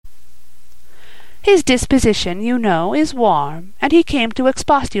His disposition, you know, is warm, and he came to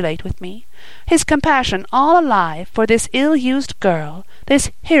expostulate with me, his compassion all alive for this ill-used girl,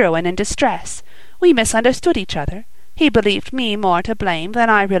 this heroine in distress. We misunderstood each other. He believed me more to blame than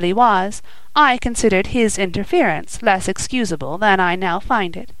I really was. I considered his interference less excusable than I now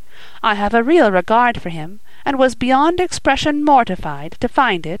find it. I have a real regard for him, and was beyond expression mortified to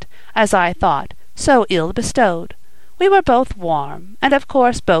find it, as I thought, so ill bestowed. We were both warm, and of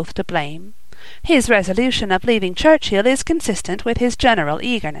course both to blame. His resolution of leaving Churchhill is consistent with his general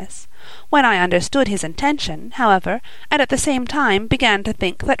eagerness. When I understood his intention, however, and at the same time began to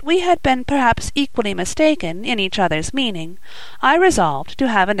think that we had been perhaps equally mistaken in each other's meaning, I resolved to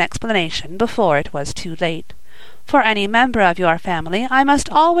have an explanation before it was too late. For any member of your family I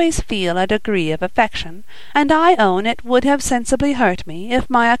must always feel a degree of affection, and I own it would have sensibly hurt me if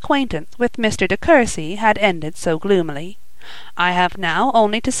my acquaintance with Mr. de Courcy had ended so gloomily. I have now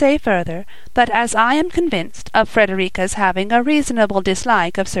only to say further, that as I am convinced of Frederica's having a reasonable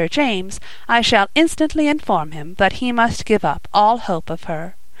dislike of Sir James, I shall instantly inform him that he must give up all hope of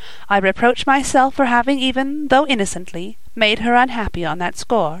her. I reproach myself for having even, though innocently, made her unhappy on that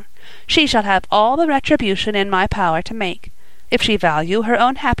score. She shall have all the retribution in my power to make. If she value her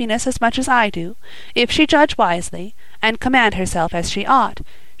own happiness as much as I do, if she judge wisely, and command herself as she ought,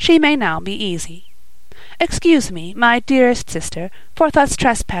 she may now be easy. Excuse me, my dearest sister, for thus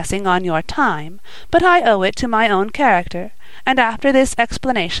trespassing on your time, but I owe it to my own character, and after this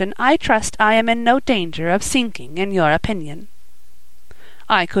explanation I trust I am in no danger of sinking in your opinion."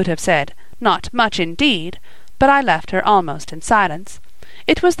 I could have said, "Not much indeed," but I left her almost in silence.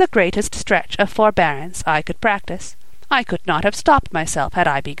 It was the greatest stretch of forbearance I could practise. I could not have stopped myself had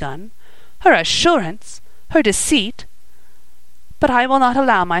I begun. Her assurance! Her deceit! But I will not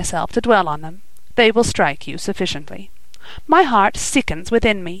allow myself to dwell on them. They will strike you sufficiently. My heart sickens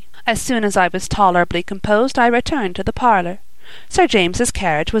within me. As soon as I was tolerably composed I returned to the parlour. Sir James's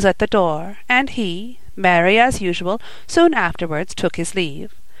carriage was at the door, and he, merry as usual, soon afterwards took his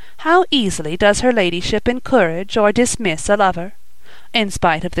leave. How easily does her ladyship encourage or dismiss a lover! In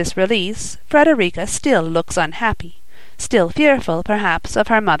spite of this release, Frederica still looks unhappy, still fearful, perhaps, of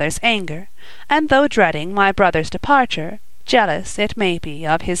her mother's anger, and though dreading my brother's departure, jealous, it may be,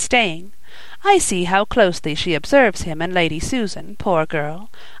 of his staying. I see how closely she observes him and Lady Susan, poor girl.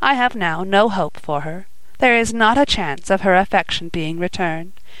 I have now no hope for her. There is not a chance of her affection being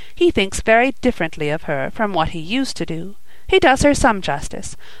returned. He thinks very differently of her from what he used to do. He does her some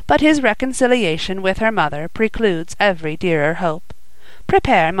justice, but his reconciliation with her mother precludes every dearer hope.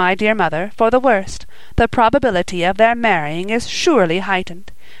 Prepare, my dear mother, for the worst. The probability of their marrying is surely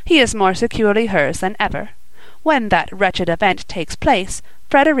heightened. He is more securely hers than ever. When that wretched event takes place,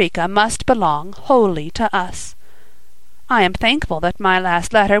 Frederica must belong wholly to us. I am thankful that my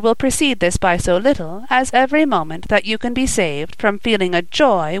last letter will precede this by so little, as every moment that you can be saved from feeling a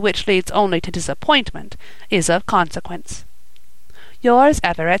joy which leads only to disappointment is of consequence. Yours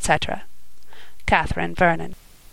ever, etc., Catherine Vernon.